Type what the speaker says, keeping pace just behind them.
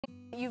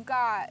you've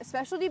got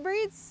specialty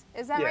breeds,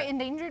 is that right?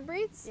 Endangered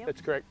breeds? Yep.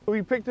 That's correct.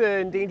 We picked the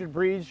endangered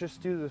breeds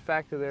just due to the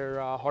fact of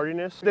their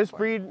hardiness. This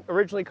breed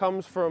originally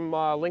comes from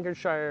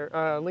Lincolnshire,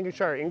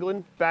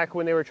 England, back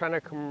when they were trying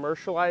to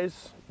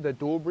commercialize the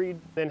dual breed.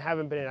 Then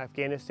having been in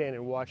Afghanistan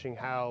and watching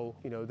how,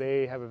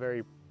 they have a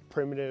very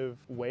primitive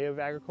way of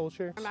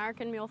agriculture.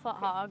 American mule-foot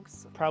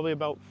hogs. Probably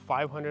about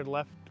 500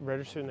 left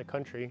registered in the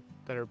country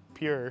that are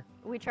pure.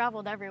 We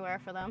traveled everywhere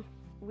for them.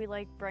 We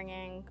like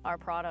bringing our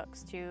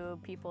products to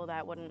people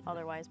that wouldn't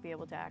otherwise be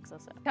able to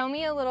access it. Tell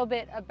me a little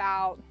bit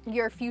about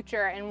your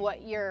future and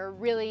what you're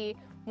really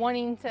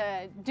wanting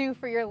to do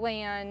for your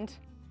land.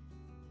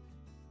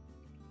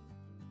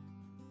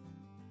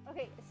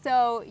 Okay,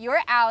 so you're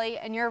Allie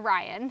and you're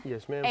Ryan.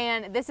 Yes, ma'am.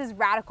 And this is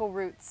Radical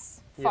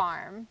Roots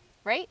Farm,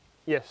 right?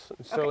 Yes,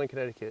 in Sterling,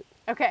 Connecticut.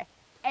 Okay,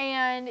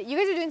 and you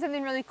guys are doing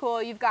something really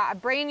cool. You've got a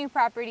brand new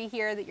property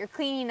here that you're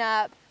cleaning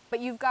up, but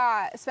you've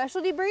got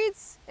specialty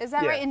breeds, is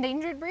that right?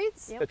 Endangered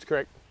breeds? Yep. That's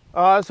correct.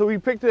 So we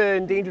picked the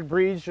endangered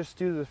breeds just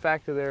due to the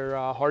fact of their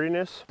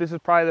hardiness. This is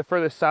probably the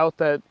furthest south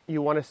that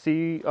you want to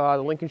see the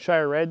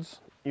Lincolnshire Reds.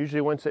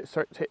 Usually once it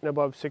starts hitting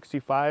above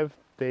 65,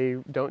 they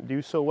don't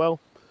do so well.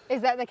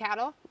 Is that the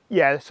cattle?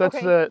 Yeah, so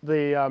that's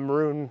the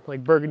maroon,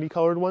 like burgundy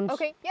colored ones.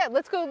 Okay, yeah,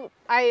 let's go.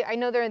 I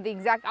know they're the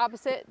exact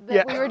opposite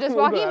that we were just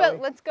walking,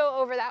 but let's go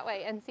over that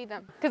way and see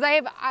them. Because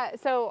I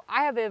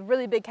have a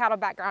really big cattle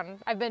background.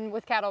 I've been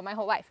with cattle my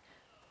whole life.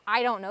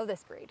 I don't know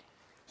this breed.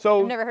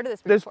 So I've never heard of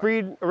this breed before.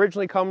 Breed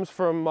originally comes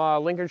from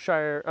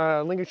Lincolnshire,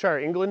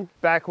 England,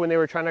 back when they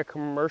were trying to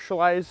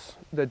commercialize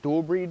the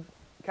dual breed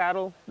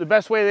cattle. The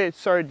best way they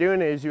started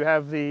doing it is you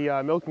have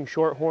the milking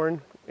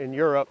shorthorn in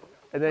Europe,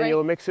 and then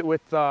you'll mix it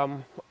with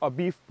a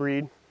beef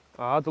breed.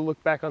 I'll have to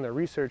look back on the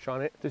research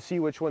on it to see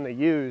which one they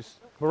use.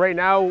 But right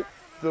now,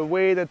 the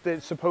way that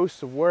it's supposed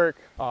to work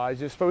is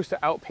you're supposed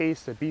to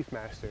outpace the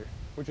Beefmaster,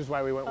 which is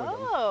why we went with them.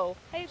 Oh,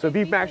 so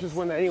Beefmaster is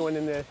one that anyone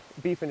in the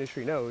beef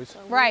industry knows.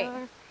 Right,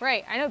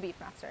 I know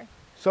Beefmaster.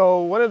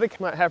 So one of the,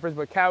 not heifers,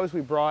 but cows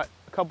we brought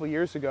a couple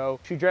years ago,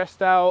 she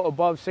dressed out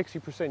above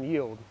 60%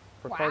 yield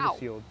for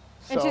carcass yield.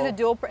 So,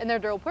 and they're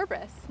dual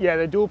purpose. Yeah,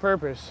 they're dual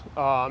purpose.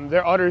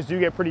 Their udders do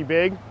get pretty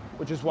big,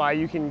 which is why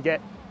you can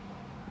get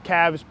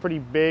calves pretty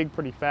big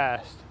pretty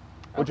fast,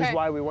 which is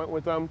why we went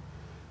with them.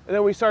 And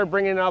then we started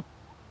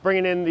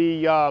bringing in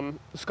the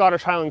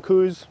Scottish Highland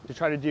Coos to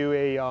try to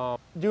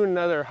do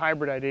another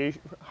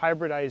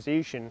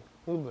hybridization.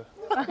 Ooh,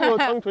 a little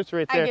tongue twister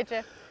right there. I get you.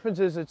 The difference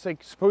is it's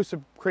like supposed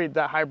to create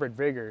that hybrid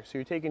vigor. So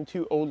you're taking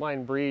two old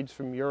line breeds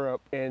from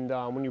Europe, and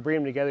when you breed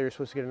them together, you're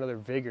supposed to get another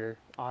vigor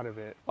out of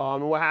it.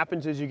 And what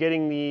happens is you're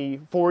getting the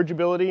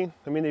forageability.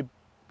 I mean,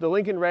 the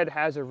Lincoln Red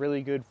has a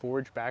really good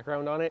forage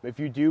background on it. If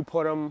you do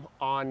put them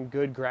on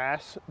good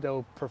grass,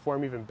 they'll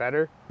perform even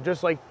better.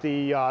 Just like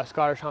the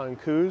Scottish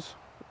Highland Coos.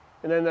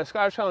 And then the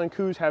Scottish Highland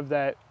Coos have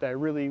that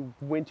really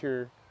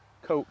winter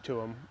coat to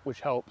them,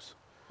 which helps.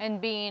 And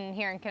being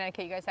here in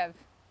Connecticut, you guys have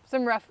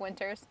some rough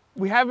winters.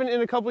 We haven't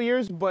in a couple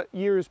years, but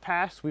years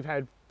past, we've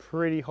had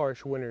pretty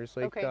harsh winters.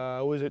 Like,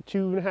 was it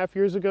 2.5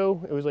 years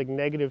ago? It was like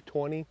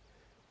 -20,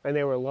 and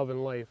they were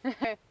loving life.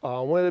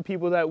 One of the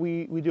people that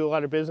we do a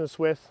lot of business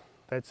with,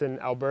 that's in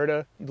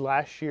Alberta.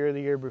 Last year,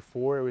 the year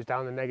before, it was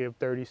down to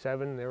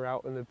 -37. They were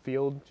out in the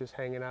field, just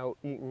hanging out,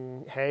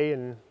 eating hay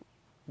and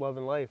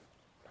loving life.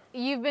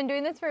 You've been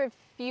doing this for a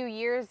few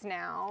years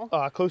now.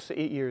 Close to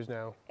 8 years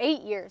now.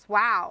 8 years,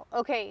 wow.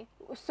 Okay,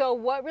 so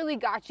what really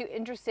got you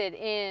interested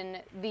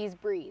in these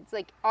breeds?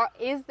 Like,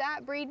 is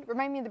that breed,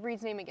 remind me of the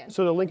breed's name again.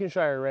 So the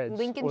Lincolnshire Reds.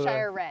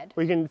 Lincolnshire Red.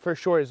 We can, for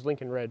sure, is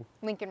Lincoln Red.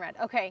 Lincoln Red,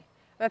 okay.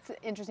 That's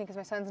interesting because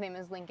my son's name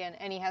is Lincoln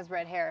and he has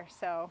red hair,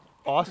 so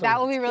awesome. That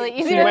will be really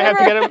easy so to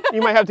remember.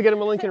 You might have to get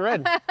him a Lincoln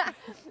Red.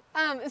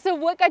 So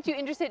what got you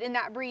interested in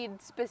that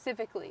breed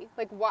specifically?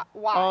 Like why?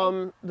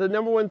 The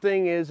number one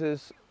thing is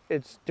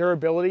its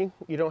durability.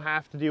 You don't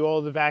have to do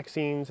all the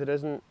vaccines. It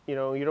doesn't, you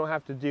don't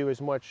have to do as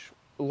much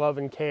love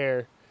and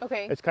care.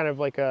 Okay. It's kind of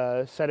like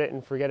a set it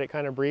and forget it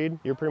kind of breed.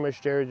 You're pretty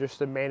much there just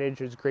to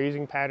manage its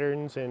grazing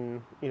patterns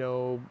and,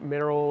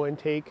 mineral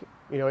intake.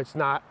 It's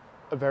not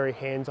a very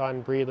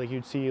hands-on breed like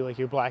you'd see like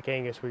your Black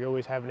Angus where you're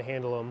always having to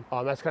handle them.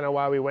 That's kind of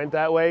why we went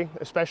that way,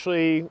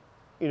 especially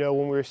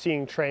when we were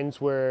seeing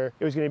trends where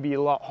it was going to be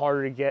a lot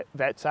harder to get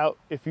vets out.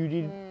 If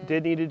you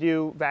did need to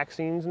do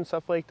vaccines and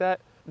stuff like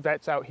that,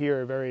 vets out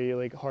here are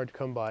very hard to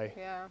come by.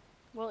 Yeah.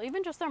 Well,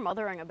 even just their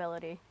mothering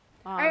ability.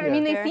 I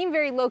mean, they seem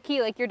very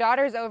low-key. Like your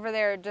daughter's over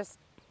there just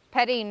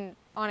petting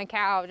on a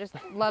cow, just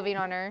loving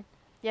on her.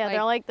 Yeah,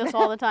 they're like this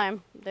all the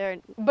time.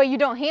 But you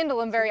don't handle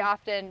them very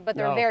often, but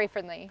they're very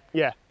friendly.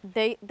 Yeah.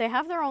 They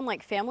have their own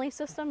family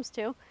systems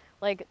too.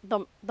 Like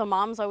the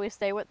moms always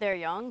stay with their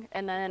young,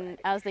 and then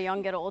as the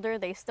young get older,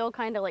 they still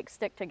kind of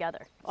stick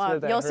together.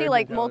 You'll see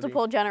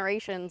multiple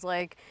generations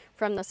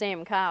from the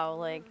same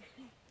cow,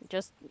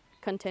 just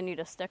continue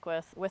to stick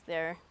with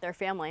their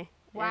family.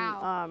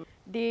 Wow. And,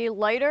 the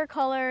lighter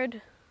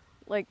colored,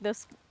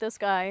 this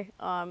guy,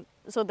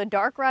 so the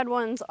dark red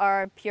ones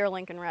are pure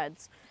Lincoln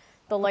Reds.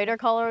 The lighter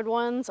colored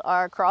ones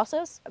are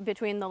crosses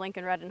between the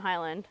Lincoln Red and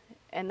Highland.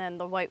 And then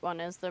the white one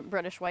is the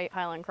British White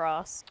Highland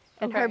Cross.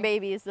 And her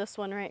baby is this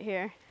one right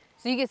here.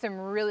 So you get some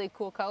really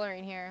cool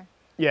coloring here.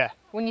 Yeah.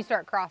 When you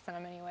start crossing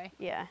them anyway.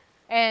 Yeah.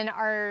 And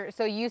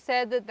so you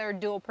said that they're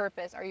dual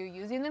purpose. Are you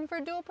using them for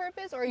dual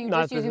purpose, or are you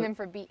just using them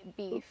for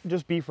beef?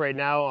 Just beef right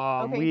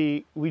now.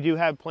 We do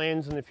have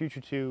plans in the future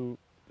to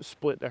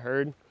split the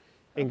herd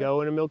and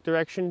go in a milk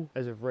direction.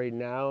 As of right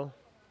now,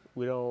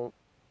 we don't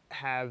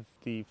have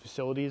the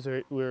facilities,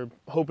 or we're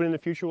hoping in the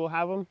future we'll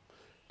have them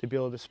to be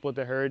able to split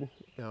the herd.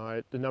 You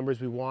know, the numbers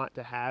we want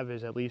to have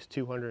is at least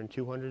 200 and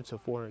 200, so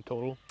 400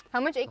 total. How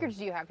much acreage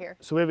do you have here?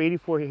 So we have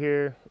 84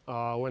 here.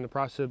 We're in the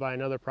process of buying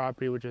another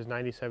property, which is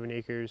 97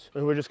 acres.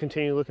 And we're just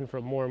continuing looking for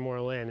more and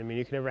more land. I mean,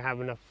 you can never have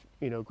enough,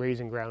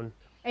 grazing ground.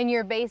 And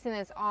you're basing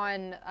this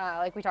on,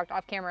 like we talked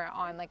off camera,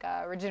 on like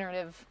a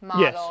regenerative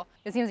model. Yes.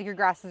 It seems like your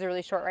grasses are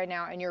really short right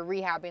now and you're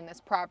rehabbing this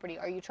property.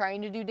 Are you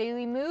trying to do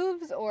daily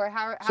moves, or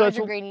how is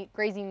your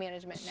grazing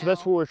management now? So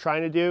that's what we're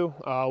trying to do.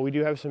 We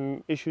do have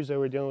some issues that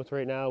we're dealing with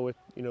right now with,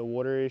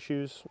 water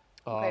issues.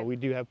 We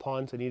do have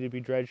ponds that need to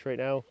be dredged right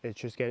now. It's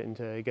just getting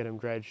to get them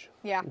dredged.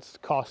 Yeah. It's a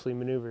costly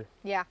maneuver.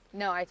 Yeah,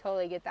 no, I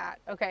totally get that.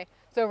 Okay,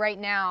 so right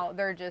now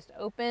they're just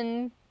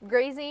open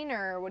grazing,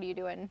 or what are you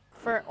doing?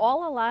 For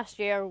all of last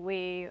year,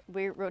 we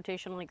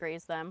rotationally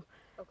grazed them.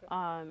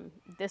 Okay.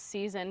 This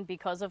season,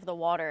 because of the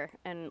water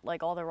and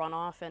like all the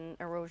runoff and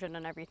erosion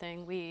and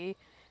everything, we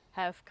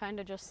have kind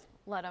of just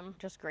let them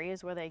just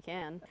graze where they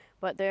can.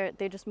 But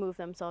they just moved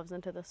themselves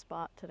into this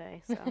spot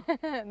today, so.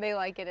 They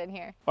like it in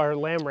here. Our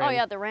lamb ram. Oh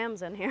yeah, the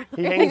ram's in here.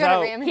 He hangs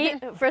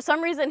out. For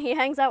some reason, he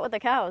hangs out with the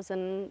cows,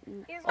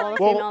 and all the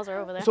females are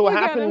over there. So what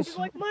happens? He's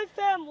like my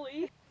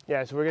family.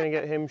 Yeah, so we're gonna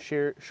get him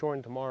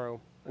shorn tomorrow,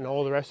 and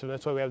all the rest of them.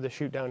 That's why we have the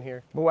chute down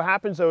here. But what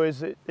happens though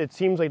is it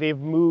seems like they've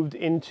moved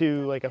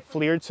into like a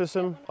fleared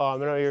system. I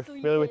don't know if you're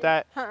familiar with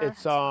that.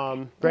 It's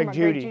Greg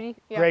Judy.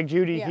 Yeah. Greg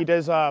Judy. Yeah. He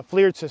does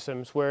fleared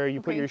systems where you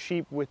put your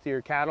sheep with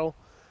your cattle,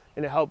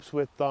 and it helps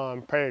with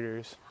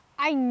predators.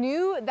 I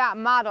knew that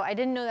model. I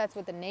didn't know that's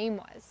what the name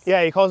was.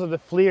 Yeah, he calls it the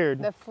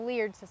fleared. The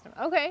fleared system.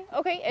 Okay,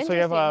 interesting. So you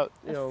have a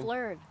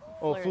Flirt.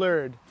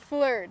 fleared.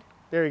 Fleared.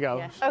 There you go.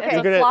 Yeah. Okay.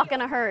 It's a flock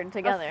and a herd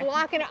together. A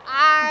flock and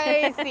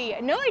I see.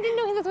 No, I didn't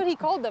know that's what he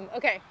called them.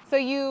 Okay, so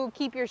you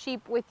keep your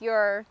sheep with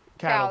your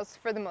Cattle. cows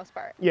for the most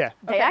part. Yeah.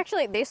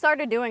 They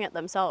started doing it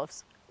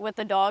themselves with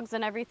the dogs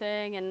and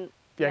everything, and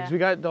Yeah, because we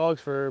got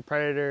dogs for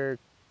predator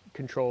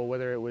control,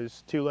 whether it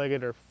was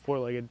two-legged or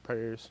four-legged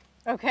predators.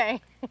 Okay.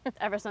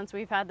 ever since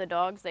we've had the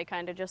dogs, they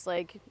kind of just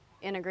like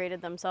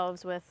integrated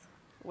themselves with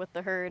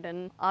the herd,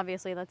 and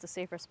obviously that's a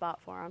safer spot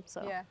for them.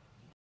 So yeah.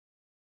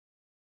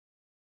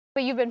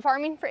 But you've been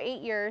farming for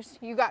 8 years.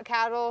 You got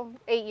cattle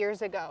 8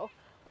 years ago.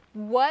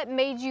 What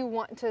made you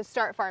want to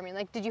start farming?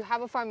 Like, did you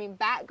have a farming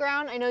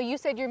background? I know you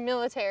said you're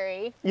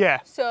military. Yeah.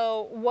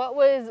 So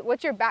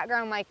what's your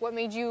background like? What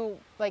made you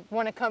like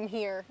want to come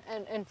here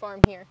and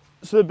farm here?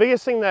 So the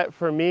biggest thing that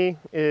for me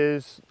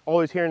is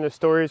always hearing the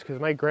stories, because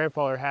my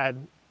grandfather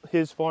had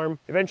his farm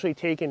eventually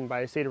taken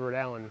by the state of Rhode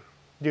Island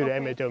due to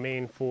eminent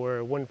domain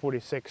for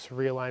 146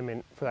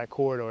 realignment for that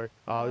corridor. It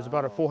was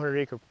about a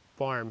 400-acre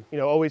farm.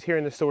 Always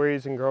hearing the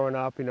stories and growing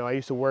up, I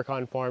used to work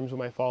on farms with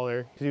my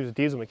father because he was a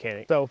diesel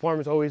mechanic. So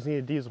farmers always need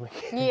a diesel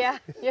mechanic. Yeah,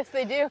 yes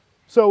they do.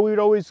 So I'd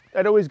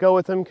always go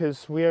with him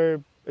because we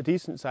are a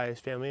decent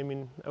sized family. I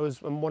mean,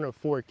 I'm one of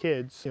 4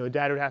 kids.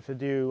 Dad would have to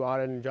do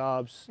odd end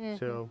jobs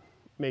to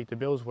make the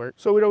bills work.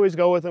 So we'd always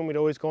go with him. We'd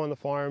always go on the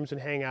farms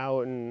and hang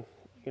out and,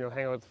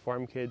 hang out with the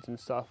farm kids and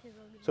stuff.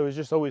 So it was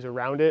just always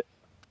around it.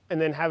 And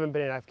then having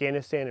been in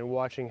Afghanistan and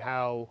watching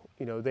how,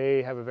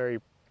 they have a very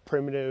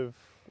primitive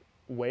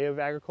way of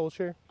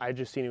agriculture, I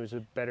just seen it was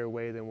a better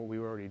way than what we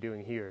were already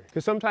doing here.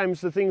 Because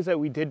sometimes the things that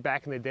we did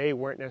back in the day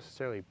weren't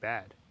necessarily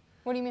bad.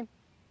 What do you mean?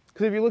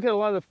 Because if you look at a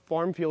lot of the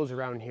farm fields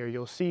around here,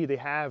 you'll see they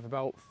have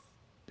about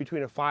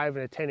between a 5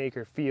 and a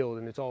 10-acre field,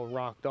 and it's all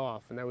rocked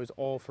off, and that was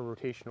all for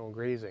rotational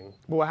grazing.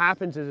 But what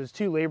happens is it's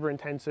too labor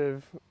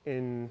intensive,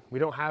 and we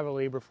don't have a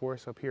labor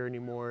force up here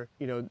anymore.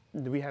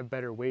 We have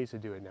better ways to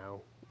do it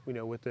now.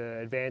 With the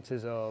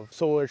advances of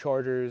solar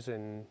chargers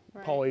and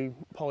poly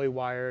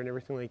wire and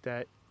everything like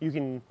that, you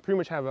can pretty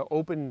much have an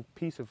open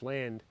piece of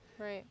land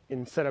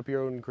and set up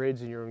your own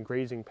grids and your own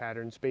grazing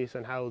patterns based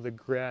on how the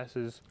grass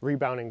is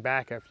rebounding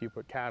back after you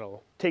put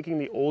cattle. Taking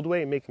the old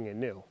way and making it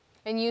new.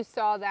 And you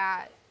saw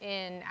that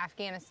in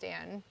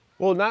Afghanistan?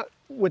 Well, not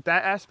with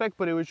that aspect,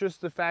 but it was just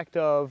the fact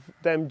of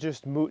them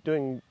just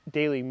doing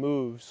daily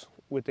moves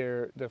with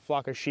their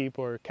flock of sheep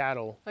or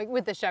cattle. Like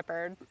with the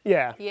shepherd?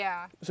 Yeah.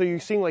 Yeah. So you're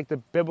seeing like the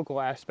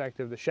biblical aspect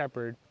of the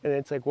shepherd, and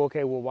it's like, well,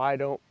 okay, well, why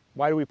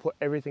do we put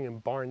everything in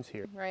barns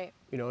here? Right.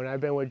 And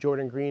I've been with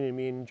Jordan Green, and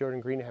me and Jordan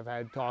Green have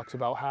had talks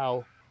about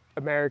how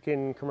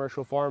American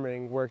commercial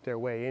farming worked their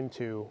way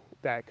into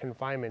that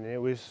confinement. And it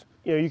was,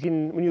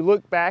 when you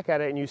look back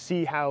at it and you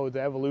see how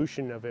the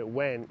evolution of it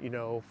went,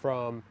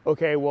 from,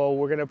 okay, well,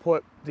 we're gonna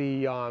put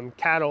the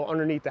cattle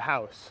underneath the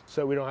house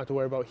so we don't have to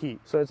worry about heat.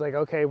 So it's like,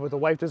 okay, but the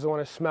wife doesn't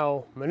want to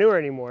smell manure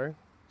anymore,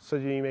 so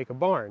you make a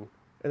barn.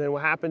 And then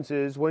what happens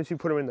is once you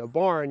put them in the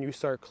barn, you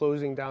start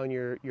closing down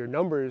your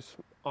numbers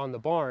on the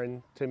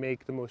barn to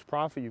make the most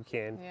profit you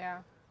can. Yeah.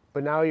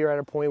 But now you're at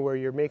a point where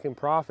you're making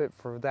profit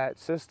for that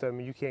system,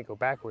 and you can't go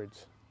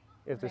backwards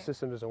if the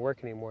system doesn't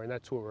work anymore, and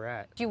that's where we're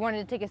at. You wanted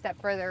to take a step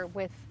further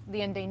with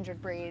the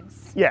endangered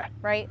breeds. Yeah.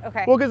 Right?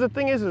 Okay. Well, because the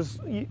thing is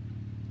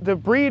the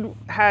breed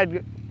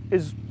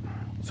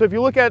so if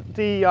you look at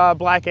the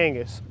Black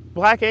Angus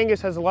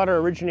has a lot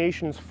of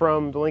originations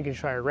from the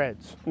Lincolnshire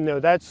Reds. You know,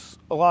 that's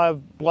a lot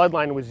of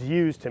bloodline was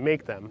used to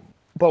make them.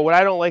 But what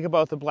I don't like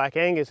about the Black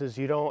Angus is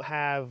you don't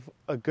have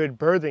a good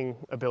birthing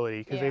ability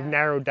because they've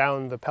narrowed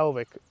down the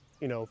pelvic,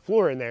 you know,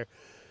 floor in there.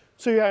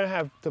 So you're gonna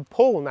have to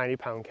pull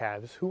 90-pound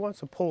calves. Who wants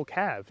to pull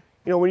calves?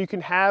 You know, when you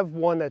can have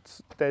one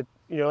that,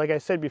 you know, like I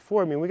said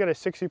before, I mean, we got a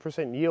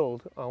 60%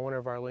 yield on one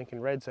of our Lincoln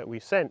Reds that we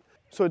sent.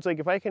 So it's like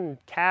if I can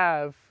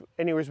calve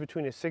anywhere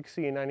between a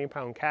 60 and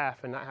 90-pound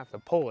calf and not have to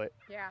pull it,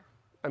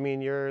 I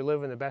mean, you're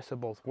living the best of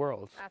both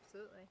worlds.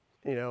 Absolutely.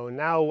 You know,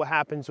 now what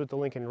happens with the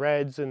Lincoln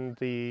Reds and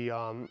the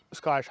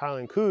Scottish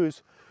Highland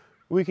Coos,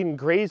 we can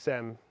graze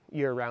them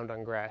year-round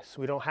on grass.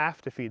 We don't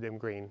have to feed them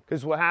grain.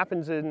 Because what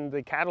happens in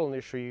the cattle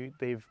industry,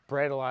 they've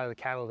bred a lot of the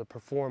cattle to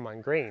perform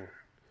on grain.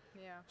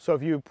 Yeah. So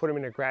if you put them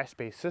in a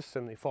grass-based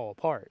system, they fall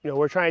apart. You know,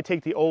 we're trying to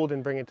take the old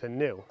and bring it to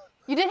new.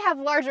 You did have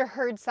larger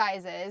herd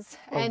sizes,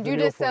 and due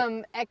to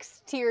some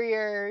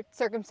exterior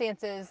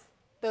circumstances,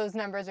 those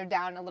numbers are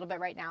down a little bit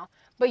right now.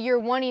 But you're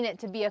wanting it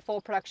to be a full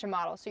production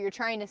model, so you're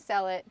trying to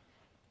sell it.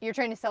 You're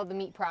trying to sell the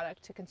meat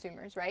product to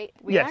consumers, right?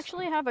 We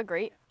actually have a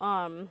great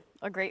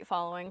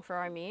following for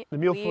our meat. The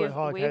Mulefoot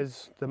hog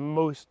has the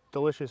most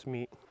delicious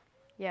meat.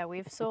 Yeah,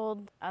 we've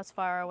sold as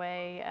far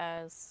away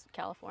as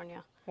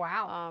California.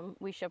 Wow.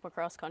 We ship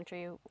across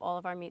country. All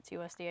of our meat's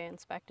USDA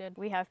inspected.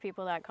 We have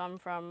people that come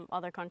from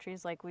other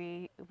countries. Like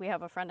we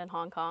have a friend in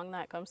Hong Kong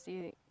that comes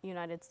to the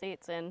United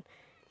States, and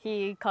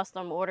he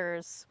custom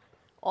orders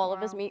all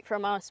of his meat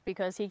from us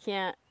because he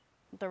can't,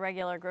 the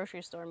regular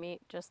grocery store meat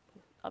just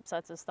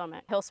upsets his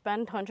stomach. He'll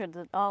spend hundreds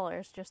of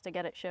dollars just to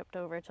get it shipped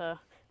over to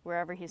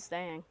wherever he's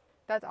staying.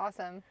 That's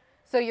awesome.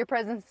 So your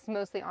presence is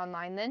mostly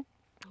online then?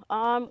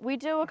 We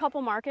do a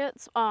couple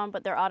markets,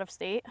 but they're out of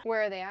state.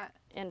 Where are they at?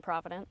 In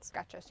Providence.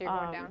 Gotcha, so you're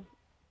going down.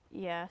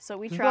 Yeah, so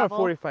we It's travel.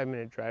 about a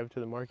 45-minute drive to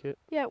the market.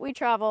 Yeah, we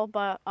travel,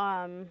 but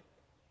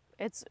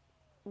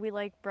we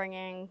like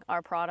bringing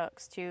our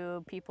products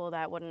to people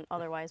that wouldn't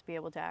otherwise be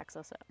able to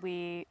access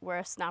it.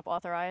 We're SNAP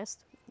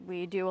authorized.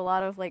 We do a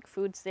lot of like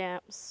food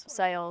stamps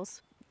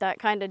sales. That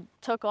kind of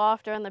took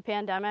off during the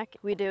pandemic.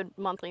 We did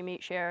monthly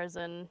meat shares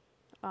and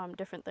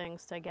different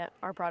things to get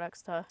our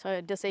products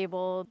to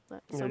disabled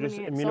so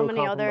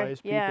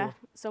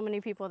many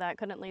people that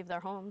couldn't leave their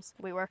homes.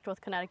 We worked with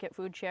Connecticut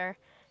Food Share,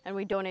 and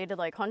we donated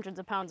like hundreds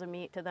of pounds of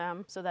meat to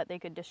them so that they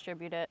could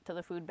distribute it to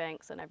the food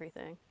banks and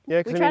everything.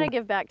 Yeah, we try to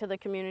give back to the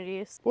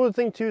communities. Well, the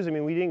thing too is, I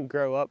mean, we didn't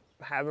grow up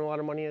having a lot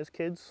of money as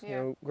kids. You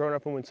know, growing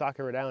up in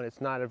Woonsocket, Rhode Island,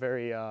 it's not a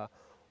very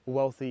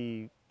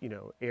wealthy, you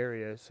know,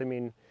 area. So I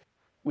mean,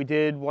 we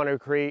did want to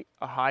create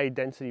a high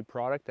density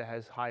product that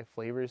has high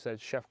flavors,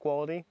 that's chef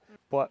quality.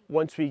 But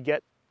once we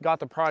got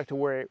the product to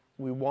where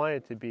we want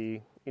it to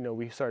be, you know,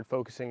 we started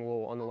focusing a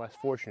little on the less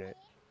fortunate.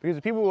 Because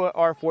the people who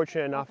are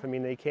fortunate enough, I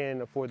mean, they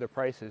can afford the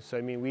prices. So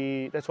I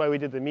mean, that's why we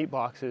did the meat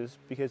boxes,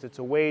 because it's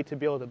a way to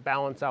be able to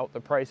balance out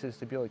the prices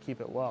to be able to keep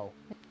it low.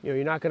 You know,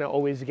 you're not going to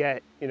always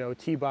get, you know,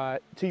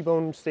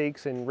 T-bone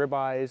steaks and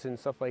ribeyes and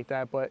stuff like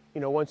that. But,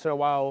 you know, once in a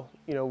while,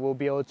 you know, we'll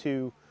be able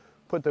to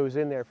put those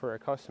in there for our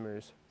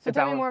customers. So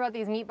tell me more about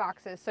these meat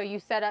boxes. So you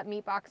set up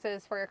meat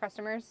boxes for your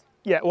customers?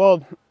 Yeah,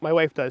 well, my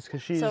wife does,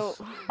 because she's...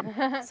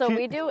 So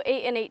we do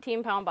 8 and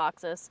 18-pound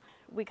boxes.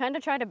 We kind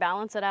of try to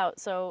balance it out.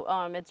 So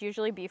it's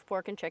usually beef,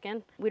 pork, and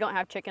chicken. We don't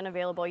have chicken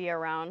available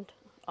year-round,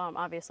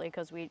 obviously,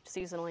 because we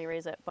seasonally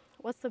raise it. But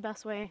what's the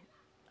best way?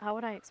 How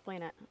would I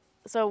explain it?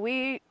 So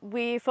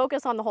we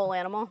focus on the whole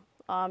animal.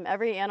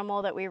 Every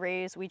animal that we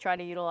raise, we try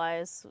to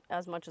utilize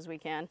as much as we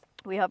can.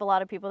 We have a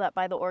lot of people that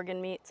buy the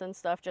organ meats and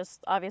stuff, just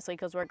obviously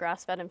because we're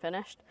grass-fed and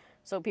finished.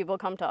 So people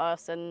come to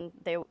us and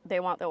they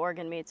want the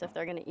organ meats if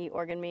they're going to eat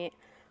organ meat.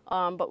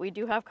 But we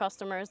do have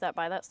customers that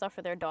buy that stuff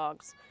for their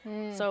dogs.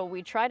 So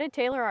we try to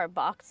tailor our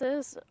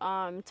boxes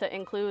to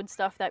include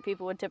stuff that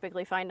people would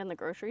typically find in the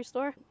grocery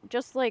store,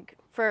 just like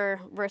for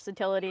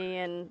versatility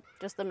and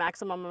just the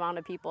maximum amount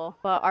of people.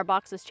 But our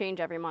boxes change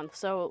every month,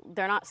 so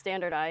they're not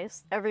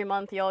standardized. Every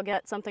month you'll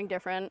get something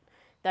different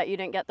that you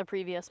didn't get the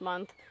previous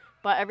month.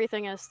 But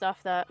everything is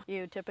stuff that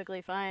you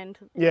typically find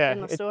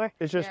in the store.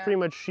 It's just pretty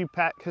much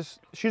because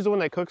she's the one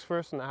that cooks for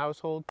us in the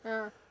household.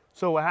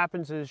 So what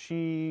happens is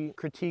she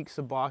critiques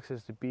the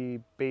boxes to be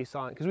based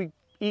on, because we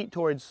eat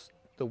towards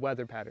the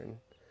weather pattern.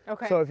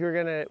 Okay. So if you're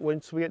gonna,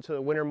 once we get to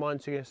the winter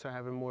months, you're gonna start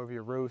having more of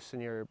your roasts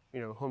and your,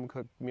 you know, home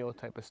cooked meal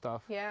type of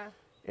stuff. Yeah.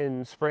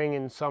 In spring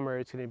and summer,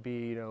 it's gonna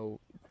be, you know,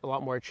 a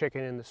lot more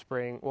chicken in the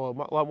spring. Well,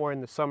 a lot more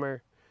in the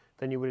summer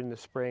than you would in the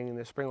spring. And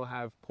the spring will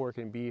have pork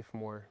and beef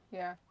more.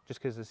 Yeah.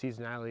 Just because of the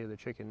seasonality of the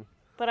chicken.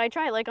 But I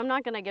try, like, I'm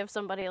not going to give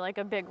somebody, like,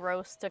 a big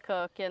roast to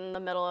cook in the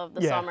middle of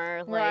the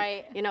summer.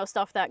 Like, you know,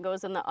 stuff that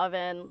goes in the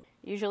oven.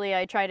 Usually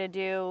I try to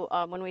do,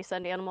 when we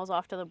send animals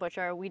off to the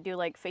butcher, we do,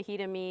 like,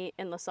 fajita meat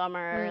in the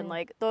summer and,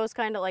 like, those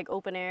kind of, like,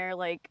 open air,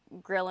 like,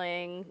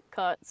 grilling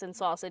cuts and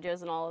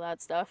sausages and all of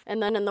that stuff.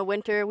 And then in the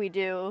winter, we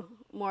do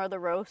more of the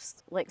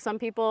roast. Like, some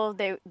people,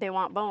 they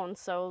want bones,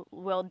 so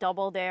we'll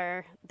double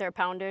their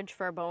poundage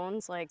for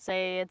bones. Like,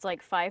 say it's,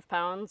 like, 5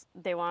 pounds,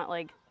 they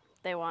want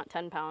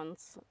 10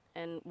 pounds.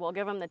 And we'll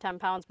give them the 10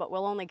 pounds, but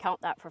we'll only count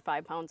that for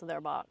 5 pounds of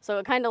their box. So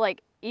it kind of like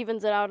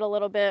evens it out a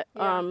little bit.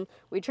 Yeah.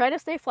 We try to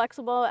stay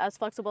flexible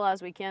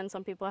as we can.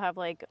 Some people have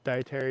like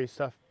dietary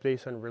stuff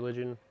based on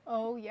religion.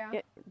 Oh yeah.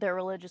 Their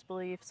religious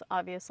beliefs,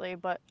 obviously,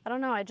 but I don't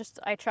know.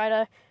 I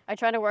try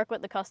to work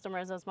with the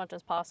customers as much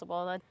as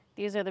possible.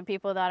 These are the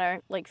people that are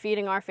like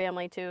feeding our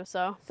family too.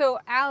 So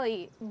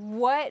Allie,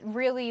 what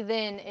really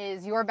then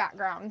is your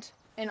background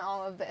in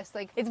all of this?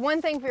 Like, it's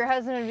one thing for your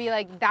husband to be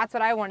like, that's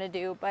what I want to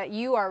do, but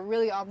you are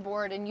really on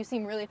board and you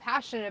seem really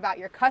passionate about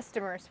your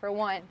customers, for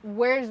one.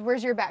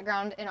 Where's your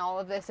background in all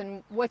of this,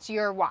 and what's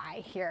your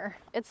why here?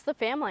 It's the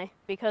family,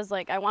 because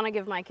like I want to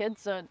give my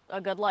kids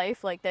a good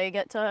life. Like, they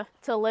get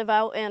to live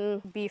out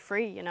and be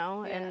free, you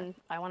know, and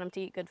I want them to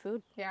eat good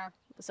food. Yeah.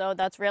 So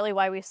that's really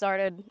why we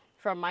started.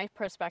 From my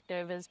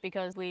perspective, is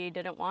because we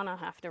didn't want to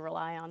have to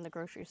rely on the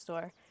grocery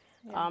store.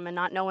 Yeah. And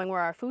not knowing where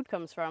our food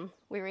comes from.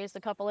 We raised a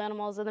couple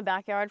animals in the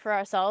backyard for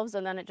ourselves,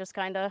 and then it just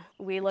kind of,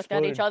 we looked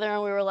at each other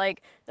and we were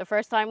like, the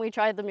first time we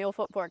tried the mule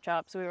foot pork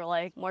chops, we were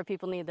like, more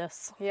people need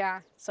this.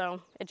 Yeah.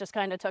 So it just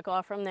kind of took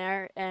off from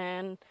there,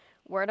 and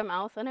word of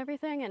mouth and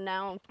everything, and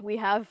now we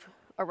have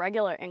a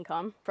regular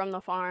income from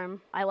the farm.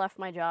 I left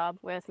my job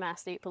with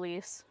Mass State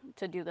Police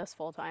to do this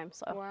full time.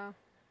 So. Wow.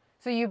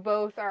 So you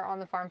both are on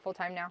the farm full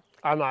time now?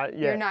 I'm not yet.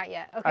 You're not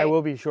yet. Okay. I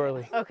will be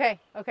shortly. Okay.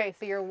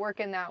 So you're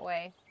working that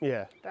way.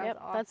 Yeah. That's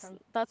awesome.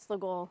 That's the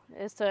goal,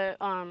 is to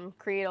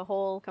create a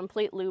whole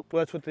complete loop.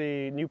 Well, that's what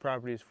the new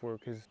property is for,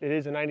 because it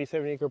is a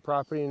 97-acre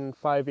property and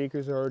 5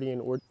 acres are already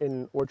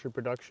in orchard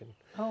production.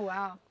 Oh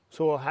wow.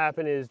 So what will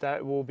happen is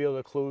that we'll be able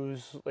to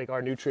close like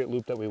our nutrient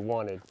loop that we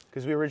wanted,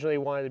 because we originally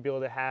wanted to be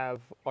able to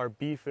have our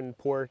beef and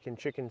pork and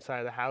chicken side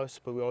of the house,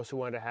 but we also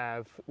wanted to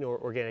have, you know,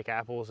 organic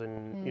apples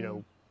and you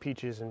know,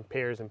 peaches and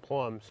pears and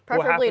plums.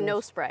 Preferably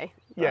no spray.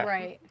 Yeah.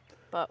 Right.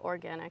 But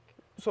organic.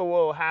 So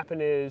what will happen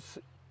is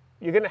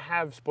you're going to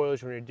have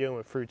spoilage when you're dealing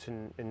with fruits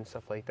and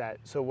stuff like that.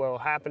 So what will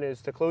happen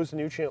is, to close the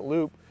nutrient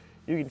loop,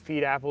 you can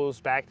feed apples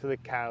back to the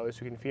cows,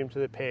 you can feed them to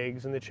the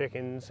pigs and the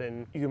chickens,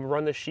 and you can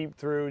run the sheep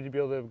through to be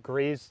able to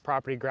graze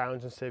property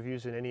grounds instead of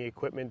using any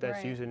equipment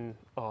that's using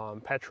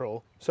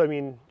petrol. So I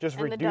mean, just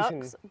and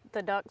reducing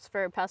the ducks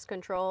for pest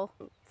control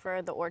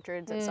for the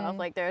orchards itself.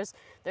 Like there's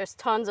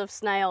tons of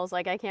snails.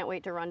 Like I can't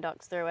wait to run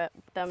ducks through it.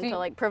 To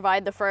like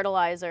provide the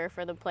fertilizer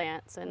for the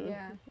plants and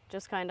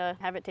just kind of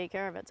have it take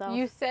care of itself.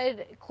 You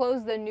said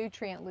close the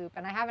nutrient loop,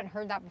 and I haven't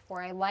heard that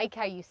before. I like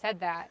how you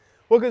said that.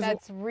 Well,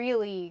 that's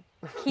really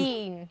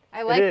keen.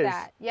 I like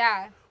that.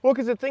 Yeah. Well,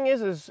 because the thing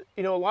is,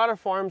 you know, a lot of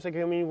farms, like,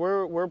 I mean,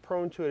 we're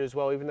prone to it as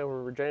well, even though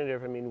we're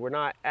regenerative. I mean, we're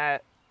not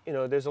at, you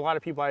know, there's a lot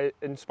of people I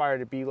inspire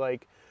to be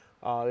like.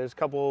 There's a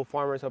couple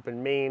farmers up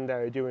in Maine that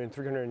are doing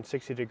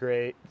 360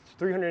 degree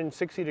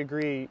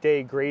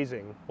day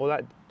grazing. Well,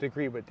 not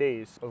degree, but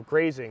days of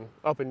grazing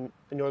up in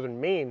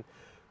northern Maine.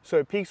 So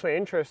it piques my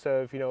interest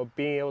of, you know,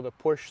 being able to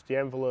push the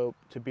envelope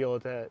to be able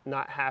to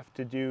not have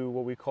to do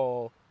what we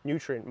call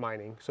nutrient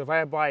mining. So if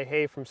I buy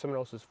hay from someone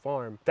else's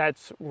farm,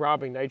 that's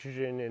robbing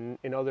nitrogen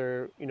and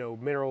other, you know,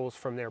 minerals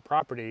from their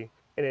property,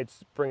 and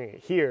it's bringing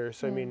it here.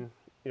 So I mean,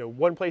 you know,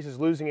 one place is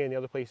losing it and the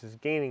other place is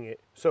gaining it.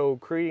 So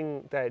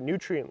creating that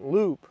nutrient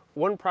loop,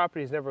 one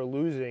property is never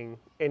losing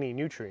any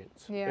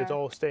nutrients. It's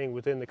all staying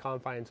within the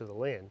confines of the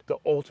land. The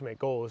ultimate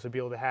goal is to be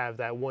able to have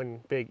that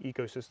one big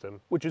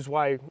ecosystem, which is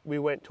why we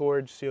went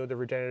towards, you know, the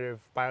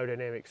regenerative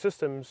biodynamic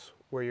systems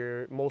where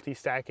you're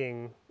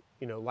multi-stacking,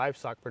 you know,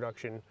 livestock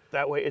production.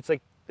 That way it's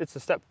like, it's a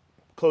step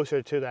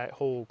closer to that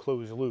whole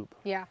closed loop.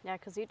 Yeah,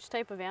 because each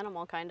type of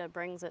animal kind of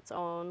brings its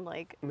own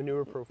like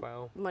manure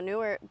profile.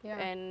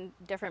 And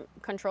different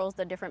controls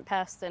the different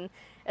pests, and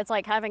it's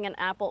like having an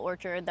apple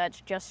orchard that's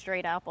just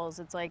straight apples.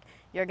 It's like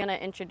you're gonna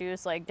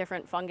introduce like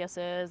different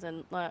funguses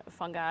and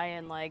fungi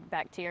and like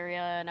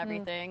bacteria and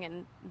everything,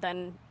 and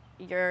then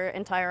your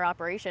entire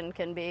operation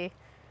can be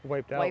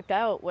wiped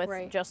out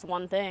with just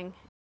one thing.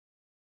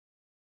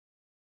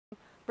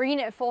 Bringing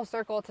it full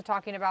circle to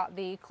talking about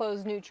the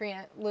closed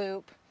nutrient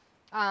loop,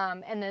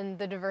 and then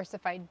the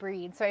diversified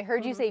breed. So I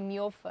heard you say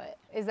mulefoot.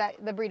 Is that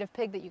the breed of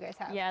pig that you guys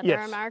have? Yeah,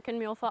 they're American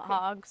mulefoot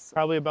hogs.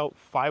 Probably about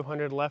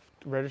 500 left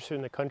registered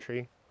in the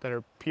country that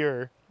are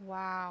pure.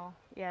 Wow.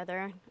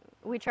 Yeah,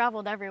 we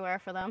traveled everywhere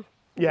for them.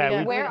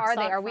 Yeah. Where are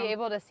they? Are we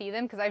able to see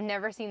them? Because I've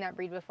never seen that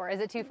breed before. Is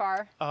it too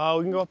far?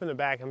 We can go up in the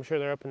back. I'm sure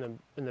they're up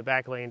in the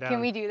back laying down. Can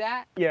we do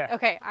that? Yeah.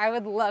 Okay, I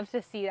would love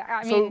to see that.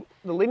 I mean, so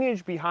the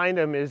lineage behind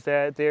them is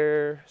that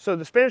so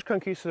the Spanish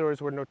conquistadors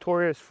were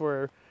notorious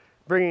for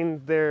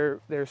bringing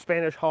their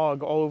Spanish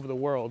hog all over the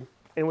world.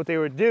 And what they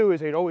would do is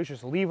they'd always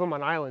just leave them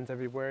on islands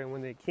everywhere. And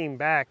when they came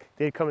back,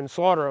 they'd come and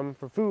slaughter them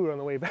for food on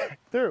the way back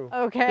through.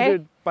 Okay.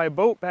 By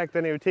boat back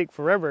then, it would take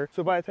forever.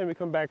 So by the time they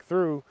come back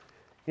through,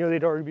 you know,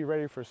 they'd already be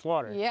ready for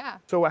slaughter. Yeah.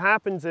 So what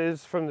happens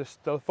is, from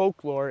the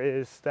folklore,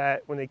 is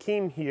that when they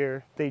came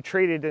here, they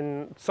traded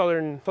in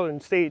southern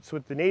states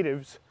with the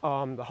natives,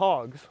 the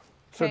hogs.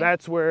 So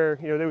that's where,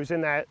 you know, there was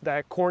in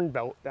that corn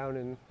belt down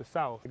in the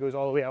south. It goes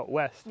all the way out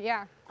west.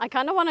 Yeah. I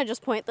kind of want to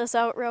just point this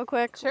out real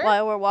quick Sure.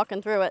 while we're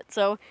walking through it.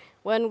 So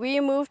when we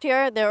moved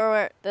here,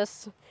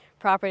 this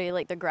property,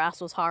 like the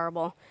grass was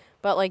horrible.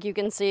 But like you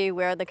can see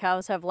where the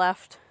cows have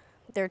left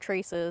their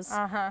traces.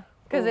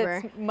 Because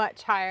it's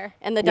much higher.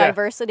 And the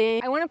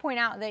diversity. I want to point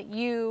out that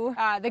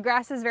the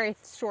grass is very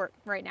short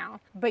right now,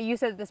 but you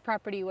said this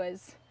property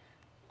was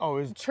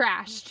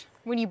trashed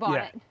when you bought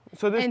it.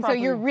 So so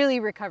you're really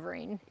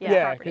recovering.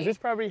 Yeah, because this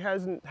property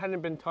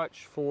hadn't been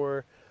touched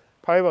for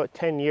probably about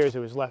 10 years. It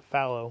was left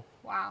fallow.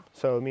 Wow.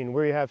 So I mean,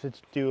 we have to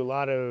do a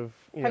lot of.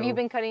 Have you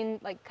been cutting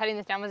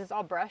this down? Was this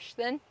all brush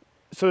then?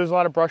 So there's a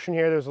lot of brush in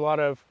here. There's a lot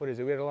of We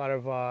had a lot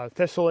of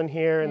thistle in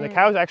here, and the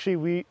cows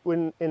actually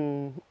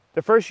in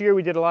the first year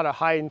we did a lot of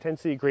high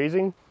intensity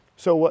grazing.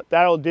 So what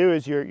that'll do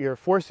is you're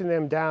forcing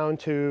them down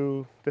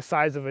to the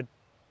size of a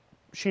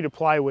sheet of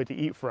plywood to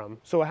eat from.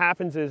 So what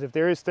happens is if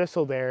there is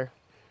thistle there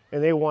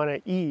and they want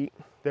to eat,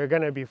 they're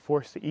going to be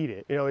forced to eat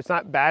it. You know, it's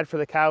not bad for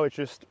the cow, it's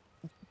just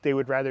they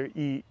would rather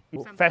eat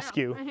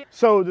fescue.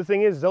 So the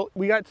thing is,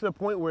 we got to the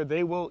point where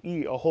they will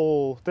eat a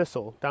whole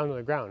thistle down to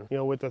the ground, you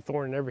know, with the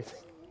thorn and everything.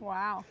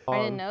 Wow. I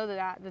didn't know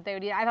that they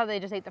would eat. I thought they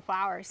just ate the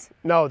flowers.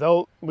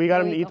 No, we got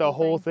them to eat the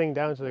whole thing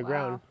down to the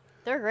ground.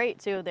 They're great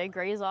too. They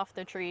graze off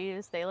the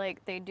trees.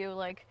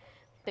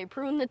 They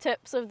prune the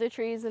tips of the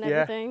trees and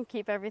everything,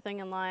 keep everything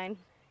in line.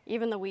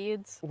 Even the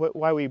weeds.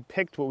 Why we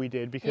picked what we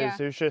did, because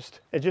it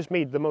just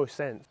made the most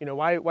sense. You know,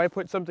 why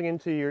put something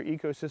into your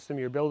ecosystem,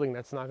 your building,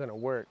 that's not going to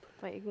work?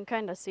 But you can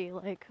kind of see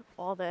like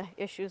all the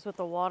issues with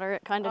the water.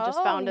 It kind of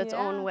just found its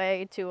own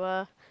way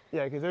to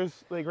yeah, because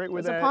there's like right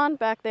where there's a pond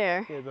back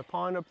there. Yeah, there's a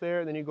pond up there,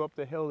 and then you go up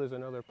the hill, there's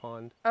another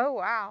pond. Oh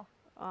wow.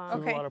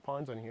 There's a lot of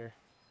ponds on here.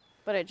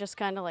 But it just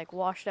kind of like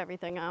washed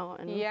everything out.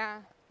 And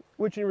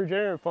which in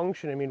regenerative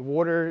function, I mean,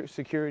 water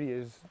security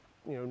is,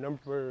 you know,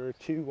 number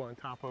 2 on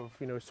top of,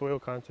 you know, soil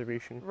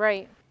conservation.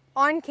 Right.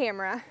 On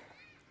camera,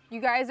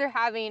 you guys are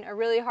having a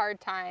really hard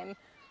time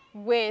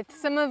with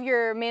some of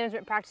your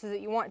management practices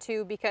that you want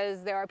to,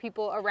 because there are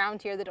people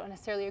around here that don't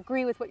necessarily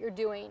agree with what you're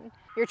doing.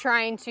 You're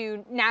trying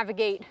to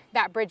navigate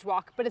that bridge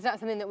walk, but it's not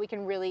something that we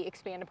can really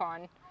expand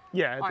upon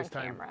on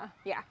camera.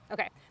 Yeah,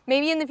 okay.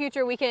 Maybe in the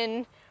future we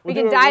can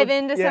dive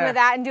into some of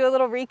that and do a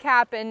little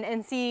recap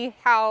and see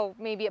how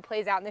maybe it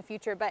plays out in the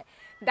future. But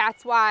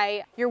that's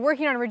why you're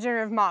working on a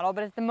regenerative model,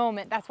 but at the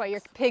moment, that's why your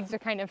pigs are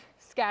kind of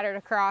scattered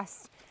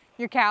across,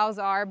 your cows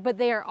are, but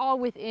they are all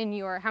within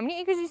your, how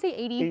many acres did you say?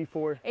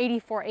 84.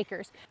 84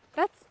 acres.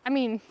 That's, I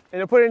mean,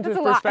 and to put it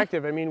into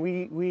perspective, I mean,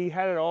 we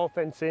had it all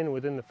fenced in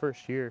within the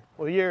first year.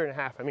 Well, a year and a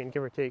half, I mean,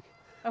 give or take.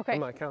 Okay.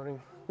 I'm not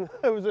counting.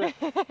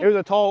 it was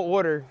a tall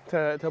order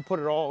to put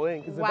it all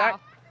in, because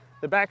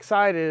the back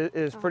side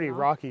is pretty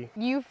rocky.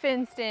 You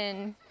fenced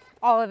in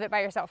all of it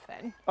by yourself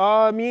then?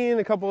 Me and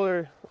a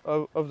couple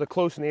of the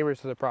close neighbors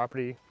to the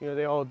property, you know,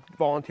 they all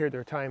volunteered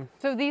their time.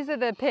 So these are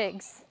the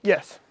pigs?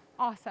 Yes.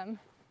 Awesome.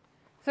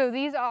 So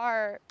these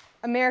are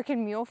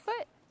American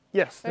Mulefoot?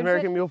 Yes,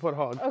 American Mulefoot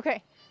hog.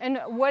 Okay. And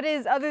what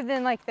is, other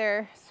than like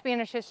their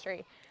Spanish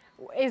history,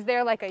 is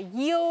there like a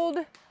yield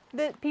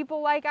that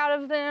people like out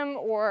of them,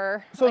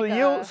 or so like the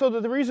yield? So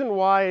the reason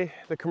why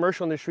the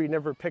commercial industry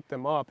never picked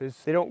them up is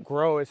they don't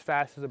grow as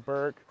fast as a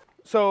Burke.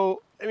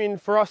 So I mean,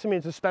 for us, I mean,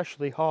 it's a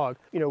specialty hog.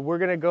 You know, we're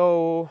gonna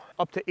go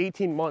up to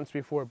 18 months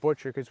before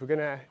butcher, because we're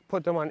gonna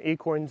put them on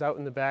acorns out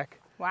in the back.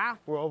 Wow.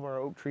 Where all of our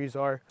oak trees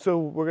are. So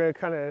we're gonna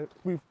kind of,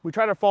 we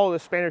try to follow the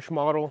Spanish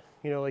model,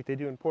 you know, like they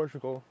do in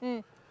Portugal.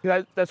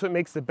 That's what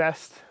makes the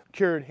best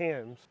cured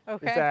hams.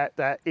 Okay. Is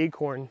that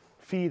acorn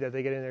feed that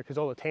they get in there, because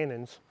all the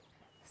tannins.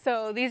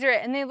 So these are,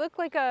 and they look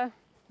like a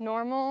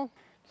normal,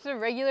 just a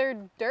regular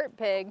dirt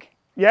pig.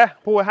 Yeah,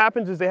 but what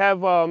happens is they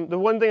have, the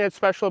one thing that's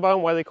special about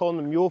them, why they call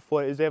them the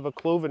Mulefoot, is they have a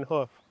cloven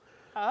hoof.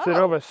 Oh. So they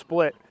don't have a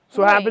split.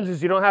 So what happens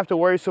is you don't have to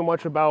worry so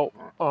much about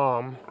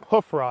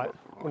hoof rot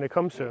when it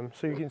comes to them.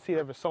 So you can see they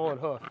have a solid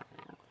hoof.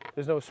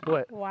 There's no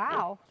split.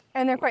 Wow.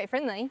 And they're quite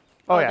friendly.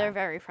 Oh yeah. They're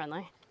very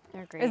friendly.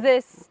 They're great. Is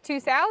this 2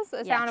 sows?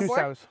 A sow and a boar?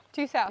 2 sows.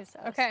 2 sows.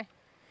 Okay.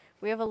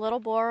 We have a little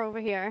boar over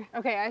here.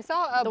 Okay, I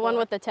saw the one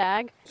with the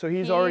tag. So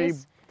he's already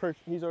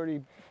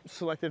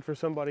selected for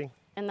somebody.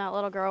 And that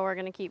little girl, we're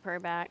gonna keep her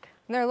back.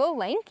 And they're a little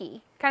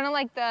lanky, kind of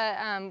like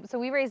the, so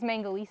we raise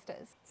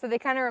Mangalistas. So they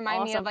kind of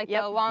remind me of like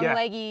the long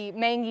leggy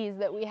mangies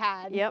that we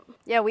had. Yep.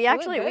 Yeah, we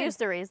used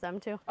to raise them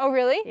too. Oh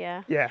really?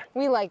 Yeah. Yeah.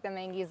 We like the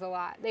mangies a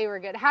lot. They were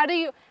good. How do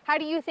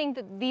you think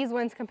that these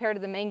ones compare to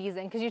the mangies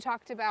then? Because you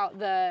talked about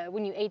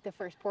when you ate the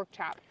first pork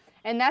chop,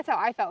 And that's how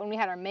I felt when we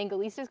had our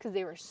Mangalistas, because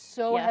they were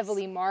so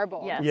heavily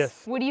marbled.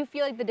 Yes. What do you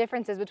feel like the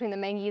difference is between the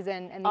Mangies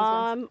and these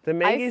ones? The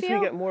Mangies,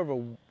 we get more of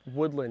a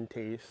woodland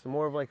taste,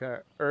 more of like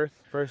a earth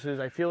versus,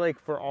 I feel like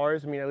for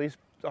ours, I mean, at least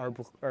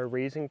our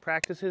raising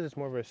practices, it's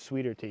more of a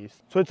sweeter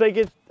taste. So it's like,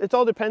 it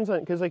all depends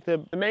on, because like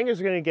the Mangas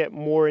are going to get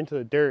more into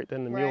the dirt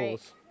than the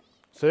mules.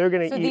 So they're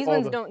going to eat these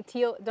ones don't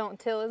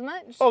till as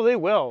much? Oh, they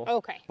will.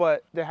 Okay.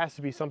 But there has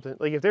to be something,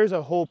 like if there's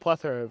a whole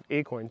plethora of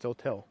acorns, they'll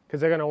till, because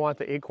they're going to want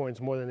the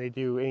acorns more than they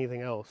do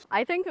anything else.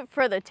 I think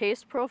for the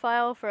taste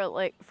profile for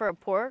a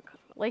pork,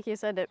 like you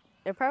said,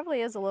 it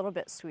probably is a little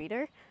bit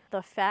sweeter.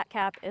 The fat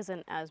cap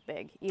isn't as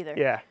big either.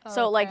 Yeah.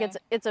 So like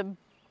it's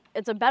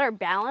a better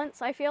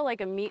balance, I feel,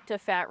 like a meat to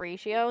fat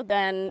ratio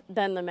than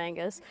the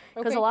Mangas.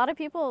 Because a lot of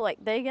people, like,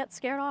 they get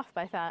scared off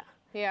by fat.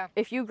 Yeah.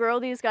 If you grow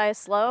these guys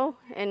slow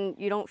and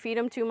you don't feed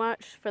them too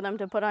much for them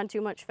to put on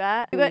too much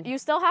fat, you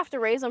still have to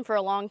raise them for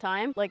a long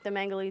time. Like the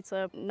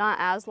Mangalitsa, not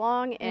as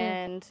long,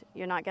 and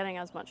you're not getting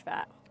as much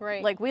fat.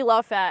 Right. Like, we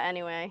love fat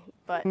anyway,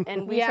 but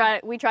and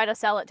we try to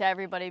sell it to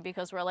everybody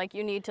because we're like,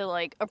 you need to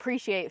like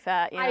appreciate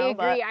fat. You know? I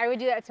agree. I would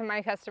do that to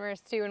my customers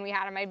too when we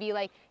had them. I'd be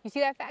like, you see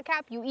that fat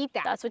cap? You eat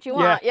that. That's what you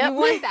want. You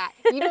want that.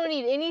 You don't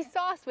need any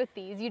sauce with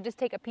these. You just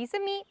take a piece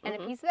of meat and a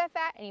piece of that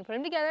fat and you put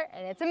them together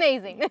and it's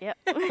amazing. Yep.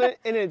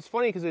 And it's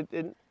funny because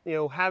it you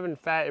know, having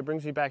fat, it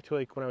brings me back to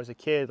like when I was a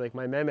kid, like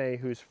my meme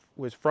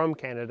was from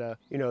Canada,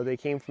 you know, they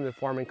came from the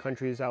farming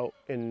countries out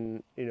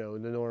in, you know,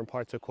 the northern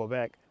parts of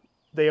Quebec.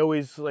 They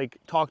always like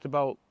talked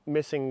about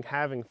missing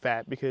having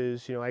fat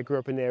because, you know, I grew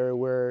up in the area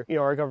where, you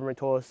know, our government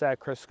told us that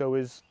Crisco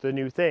is the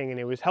new thing and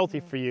it was healthy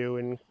for you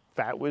and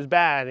fat was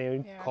bad and it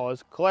would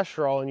cause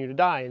cholesterol and you to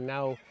die. And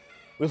now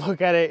we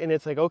look at it and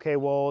it's like, okay,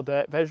 well,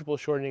 that vegetable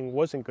shortening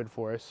wasn't good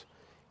for us.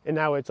 And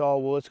now it's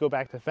all, well, let's go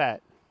back to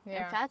fat.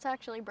 Yeah. And fat's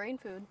actually brain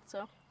food,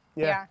 so.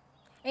 Yeah.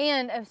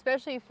 And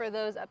especially for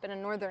those up in a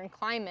northern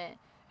climate,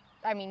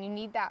 I mean, you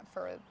need that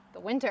for the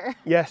winter.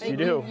 Yes, like you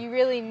do. You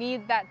really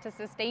need that to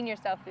sustain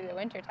yourself through the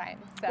winter time.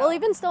 So. Well,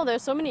 even still,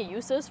 there's so many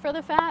uses for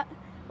the fat.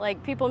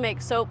 Like, people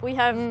make soap. We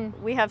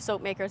have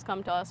soap makers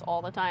come to us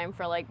all the time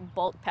for like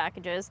bulk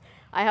packages.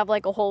 I have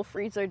like a whole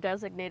freezer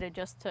designated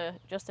just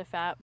to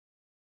fat.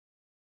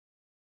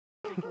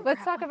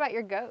 Let's talk about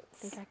your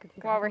goats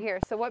while we're here.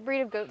 So what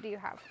breed of goat do you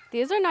have?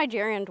 These are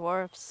Nigerian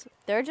dwarfs.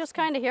 They're just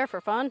kind of here for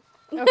fun.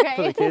 Okay.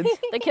 For the kids.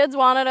 The kids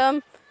wanted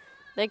them.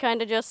 They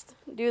kind of just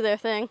do their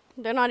thing.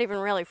 They're not even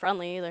really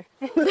friendly either.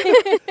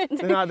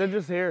 They're not, they're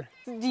just here.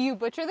 Do you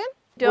butcher them?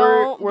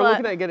 We're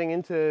looking at getting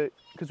into,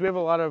 because we have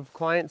a lot of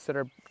clients that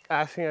are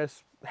asking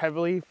us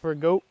heavily for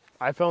goat.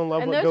 I fell in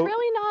love with goat. And there's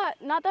really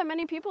not that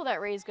many people that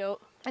raise goat.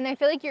 And I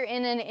feel like you're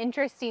in an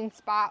interesting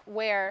spot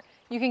where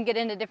you can get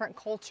into different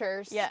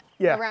cultures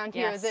around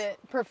here that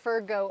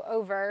prefer goat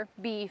over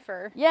beef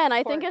or and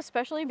I pork. think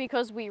especially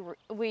because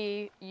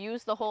we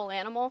use the whole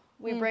animal,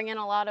 we bring in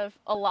a lot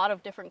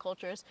of different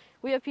cultures.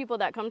 We have people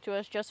that come to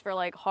us just for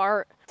like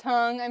heart,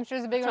 tongue. I'm sure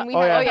is a big one. We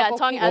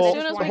tongue. As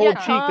soon as we get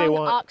tongue,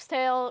 want.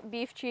 oxtail,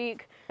 beef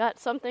cheek. Got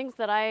some things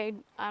that I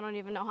don't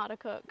even know how to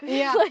cook.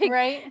 Yeah,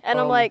 right. And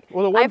I'm like,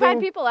 I've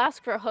had people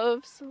ask for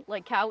hooves,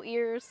 like cow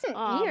ears.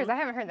 Ears, I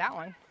haven't heard that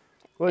one.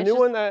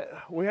 Well,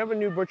 we have a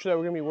new butcher that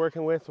we're going to be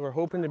working with. We're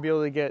hoping to be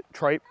able to get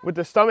tripe. With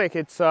the stomach,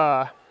 it's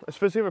a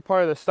specific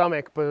part of the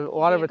stomach, but a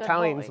lot of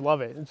Italians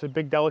love it. It's a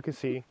big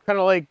delicacy. Kind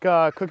of like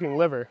cooking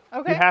liver.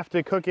 Okay. You have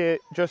to cook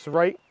it just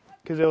right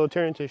because it'll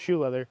turn into shoe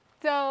leather.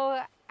 So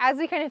as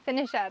we kind of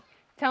finish up,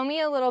 tell me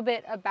a little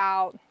bit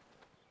about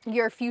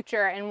your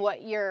future and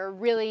what you're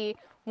really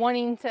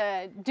wanting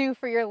to do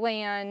for your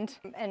land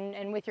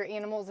and with your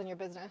animals and your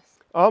business.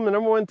 The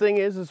number one thing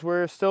is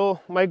we're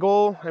still, my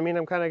goal, I mean,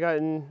 I'm kind of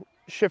gotten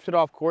shifted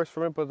off course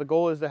from it, but the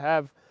goal is to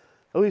have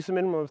at least a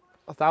minimum of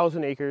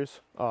 1,000 acres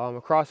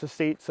across the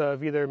states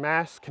of either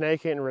Mass,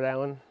 Connecticut, and Rhode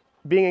Island.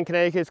 Being in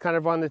Connecticut is kind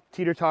of on the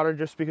teeter-totter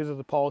just because of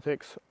the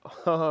politics.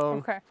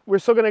 We're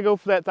still going to go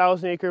for that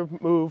 1,000-acre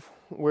move.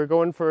 We're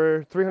going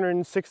for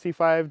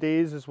 365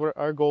 days is what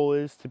our goal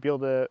is, to be able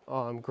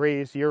to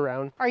graze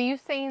year-round. Are you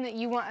saying that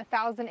you want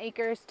 1,000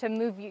 acres to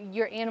move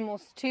your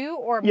animals to,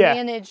 or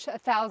manage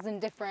 1,000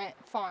 different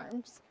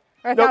farms?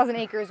 Or 1,000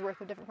 acres worth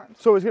of different farms?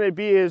 So what's going to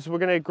be is we're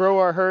going to grow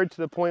our herd to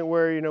the point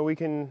where, you know, we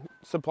can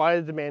supply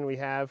the demand we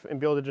have and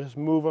be able to just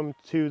move them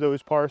to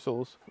those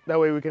parcels. That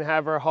way we can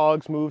have our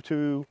hogs move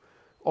to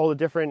all the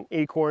different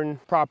acorn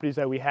properties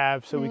that we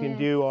have, so we can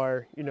do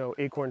our, you know,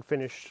 acorn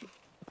finished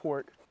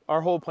pork.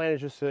 Our whole plan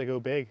is just to go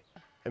big.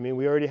 I mean,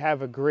 we already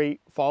have a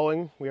great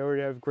following. We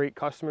already have great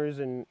customers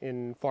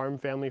and farm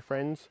family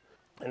friends.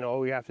 And all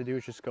we have to do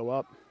is just go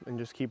up and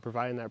just keep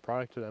providing that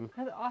product to them.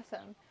 That's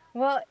awesome.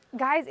 Well,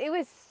 guys, it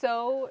was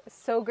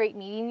so great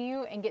meeting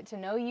you and get to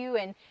know you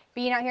and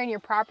being out here on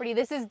your property.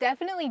 This is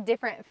definitely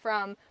different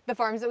from the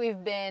farms that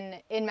we've been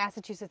in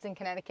Massachusetts and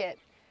Connecticut,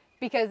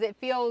 because it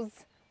feels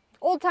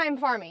old-time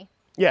farming.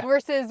 Yeah.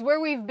 Versus where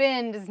we've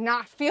been does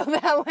not feel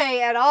that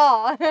way at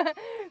all. So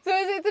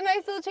it's a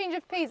nice little change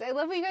of pace. I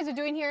love what you guys are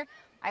doing here.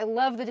 I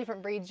love the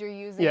different breeds you're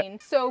using. Yeah.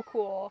 So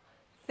cool.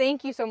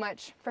 Thank you so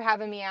much for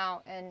having me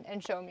out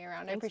and showing me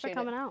around. I appreciate it.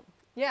 Thanks for coming out.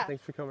 Yeah.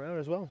 Thanks for coming out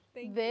as well.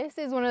 This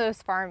is one of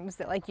those farms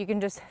that like you can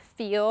just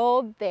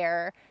feel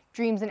their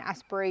dreams and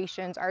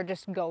aspirations are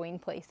just going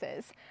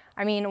places.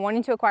 I mean,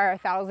 wanting to acquire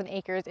 1,000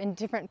 acres in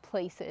different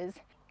places.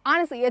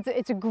 Honestly,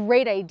 it's a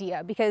great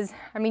idea because,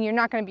 I mean, you're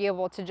not going to be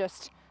able to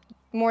just,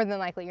 more than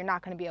likely, you're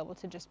not going to be able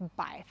to just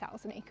buy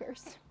 1,000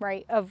 acres,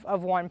 right,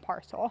 of one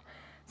parcel.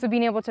 So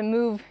being able to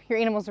move your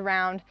animals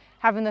around,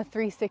 having the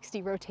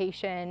 360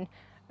 rotation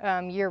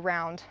year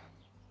round,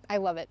 I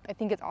love it. I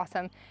think it's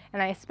awesome.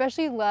 And I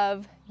especially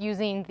love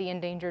using the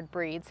endangered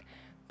breeds.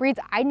 Breeds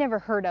I'd never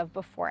heard of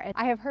before. And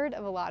I have heard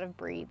of a lot of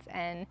breeds,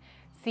 and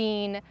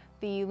seeing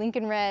the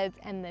Lincoln Reds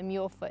and the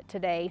Mulefoot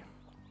today,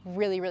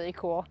 really, really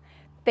cool.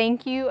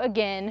 Thank you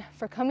again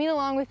for coming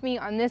along with me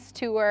on this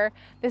tour.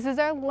 This is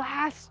our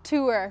last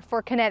tour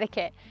for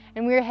Connecticut,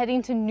 and we're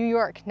heading to New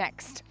York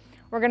next.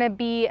 We're gonna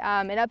be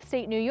in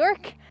upstate New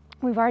York.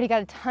 We've already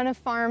got a ton of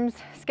farms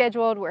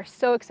scheduled. We're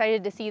so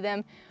excited to see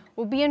them.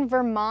 We'll be in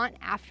Vermont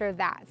after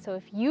that. So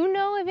if you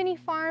know of any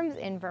farms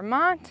in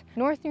Vermont,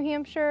 North New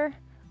Hampshire,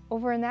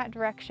 over in that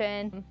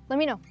direction, let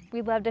me know.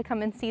 We'd love to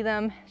come and see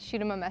them, shoot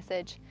them a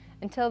message.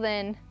 Until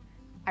then,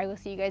 I will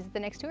see you guys at the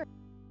next tour.